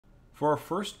For our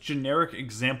first generic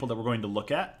example that we're going to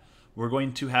look at, we're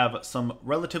going to have some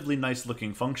relatively nice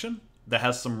looking function that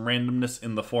has some randomness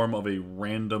in the form of a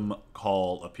random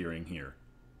call appearing here.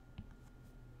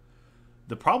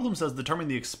 The problem says determine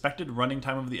the expected running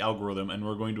time of the algorithm, and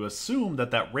we're going to assume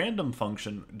that that random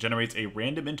function generates a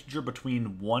random integer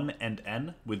between 1 and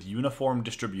n with uniform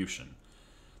distribution.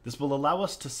 This will allow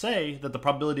us to say that the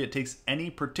probability it takes any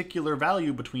particular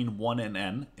value between 1 and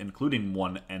n, including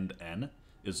 1 and n,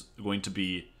 is going to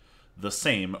be the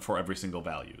same for every single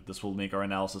value. This will make our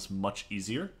analysis much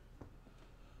easier.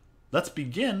 Let's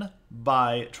begin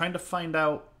by trying to find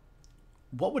out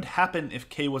what would happen if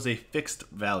k was a fixed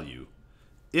value.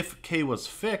 If k was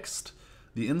fixed,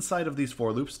 the inside of these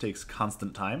for loops takes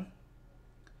constant time.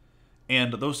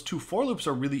 And those two for loops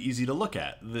are really easy to look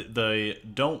at. They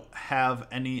don't have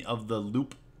any of the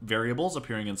loop variables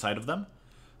appearing inside of them,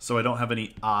 so I don't have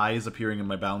any i's appearing in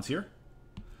my bounds here.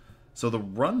 So the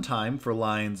runtime for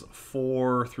lines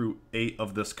 4 through 8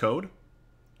 of this code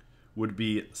would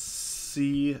be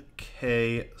ck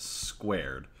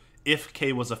squared, if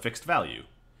k was a fixed value.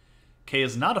 K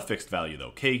is not a fixed value,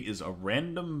 though. K is a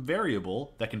random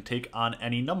variable that can take on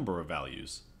any number of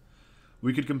values.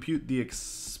 We could compute the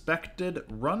expected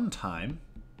runtime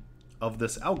of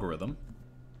this algorithm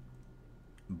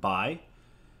by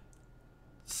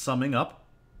summing up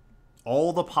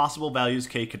all the possible values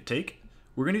k could take.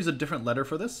 We're going to use a different letter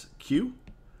for this, q.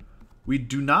 We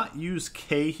do not use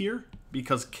k here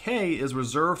because k is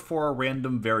reserved for a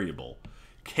random variable.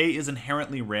 K is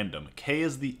inherently random. K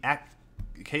is where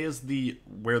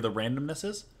the randomness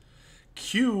is.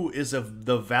 Q is of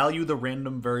the value the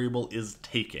random variable is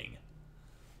taking.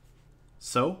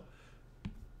 So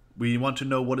we want to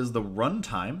know what is the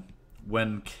runtime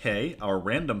when k, our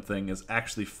random thing, is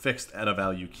actually fixed at a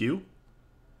value q,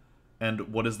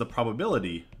 and what is the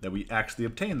probability that we actually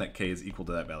obtain that k is equal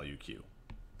to that value q.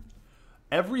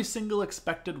 Every single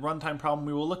expected runtime problem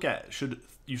we will look at,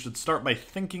 you should start by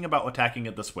thinking about attacking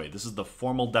it this way. This is the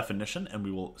formal definition, and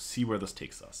we will see where this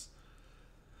takes us.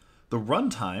 The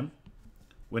runtime,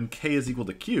 when k is equal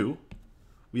to q,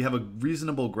 we have a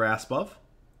reasonable grasp of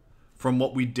from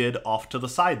what we did off to the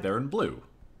side there in blue.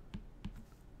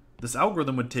 This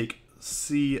algorithm would take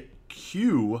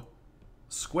cq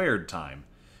squared time.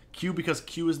 Q because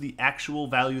q is the actual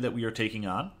value that we are taking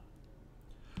on.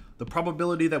 The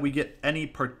probability that we get any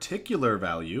particular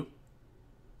value,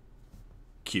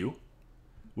 q,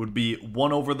 would be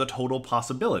 1 over the total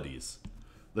possibilities.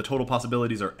 The total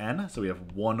possibilities are n, so we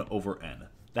have 1 over n.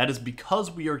 That is because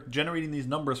we are generating these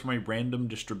numbers from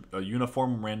a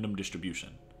uniform random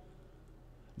distribution.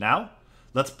 Now,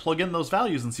 let's plug in those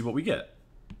values and see what we get.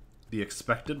 The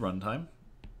expected runtime,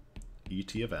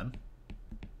 et of n,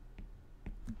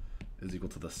 is equal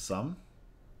to the sum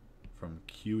from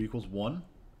q equals 1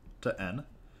 to n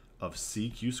of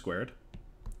cq squared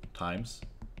times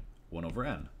 1 over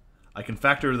n. I can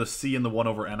factor the c and the 1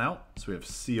 over n out, so we have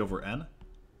c over n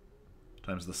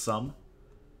times the sum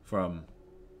from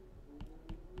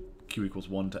q equals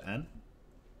 1 to n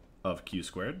of q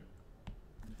squared.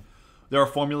 There are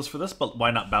formulas for this, but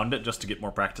why not bound it just to get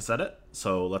more practice at it?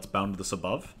 So let's bound this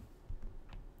above.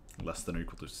 Less than or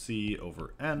equal to c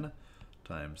over n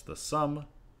times the sum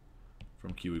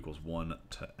from q equals 1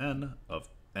 to n of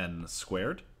n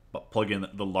squared. But plug in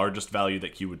the largest value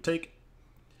that q would take.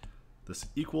 This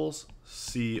equals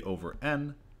c over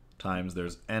n times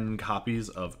there's n copies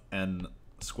of n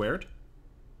squared.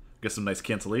 Get some nice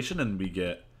cancellation and we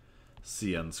get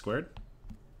cn squared.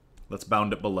 Let's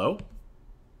bound it below.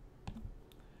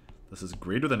 This is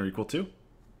greater than or equal to.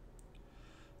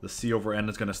 The c over n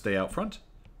is going to stay out front.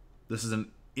 This is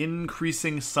an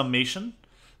increasing summation.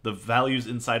 The values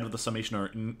inside of the summation are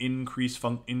an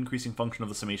increasing function of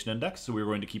the summation index, so we're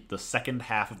going to keep the second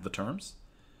half of the terms.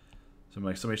 So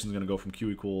my summation is going to go from q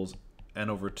equals n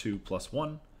over 2 plus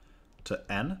 1 to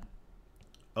n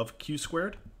of q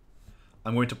squared.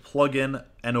 I'm going to plug in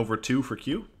n over 2 for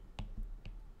q.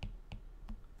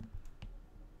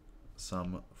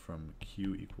 Sum from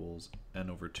q equals n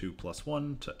over 2 plus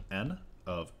 1 to n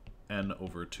of n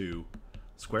over 2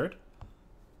 squared.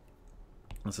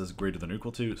 This is greater than or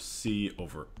equal to c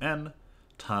over n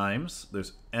times,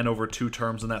 there's n over 2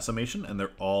 terms in that summation, and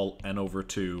they're all n over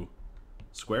 2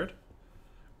 squared.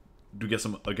 Do get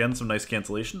some nice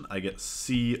cancellation. I get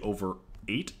c over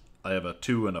 8. I have a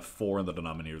 2 and a 4 in the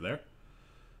denominator there,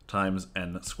 times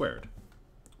n squared.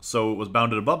 So it was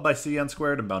bounded above by cn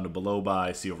squared and bounded below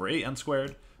by c over 8n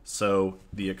squared. So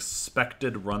the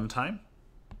expected runtime,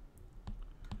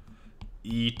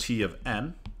 et of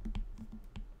n,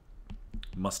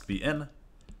 must be in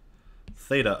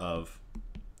theta of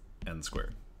n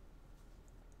squared.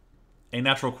 A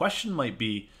natural question might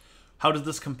be, how does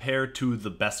this compare to the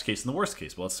best case and the worst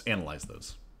case? Well, let's analyze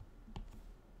those.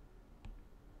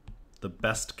 The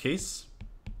best case.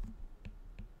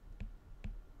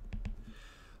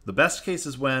 The best case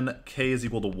is when k is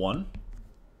equal to 1.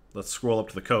 Let's scroll up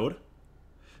to the code.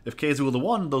 If k is equal to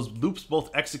 1, those loops both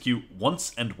execute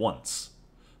once and once.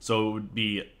 So it would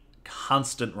be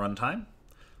constant runtime.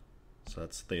 So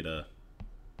that's theta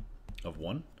of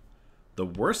 1. The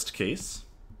worst case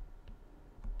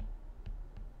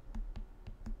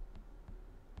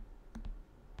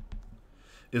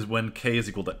is when k is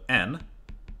equal to n.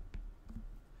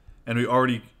 And we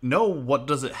already know what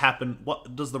does it happen,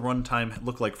 what does the runtime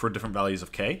look like for different values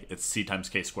of k? It's c times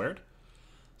k squared.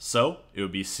 So it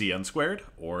would be cn squared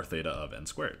or theta of n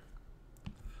squared.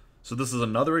 So this is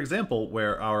another example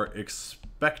where our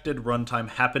expected runtime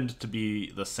happened to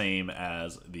be the same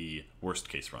as the worst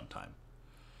case runtime.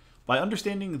 By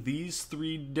understanding these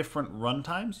three different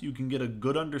runtimes, you can get a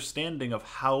good understanding of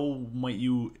how might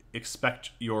you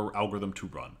expect your algorithm to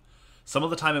run. Some of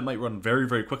the time it might run very,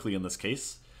 very quickly in this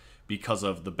case because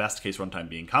of the best case runtime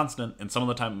being constant, and some of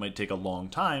the time it might take a long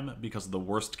time because of the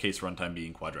worst case runtime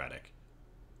being quadratic.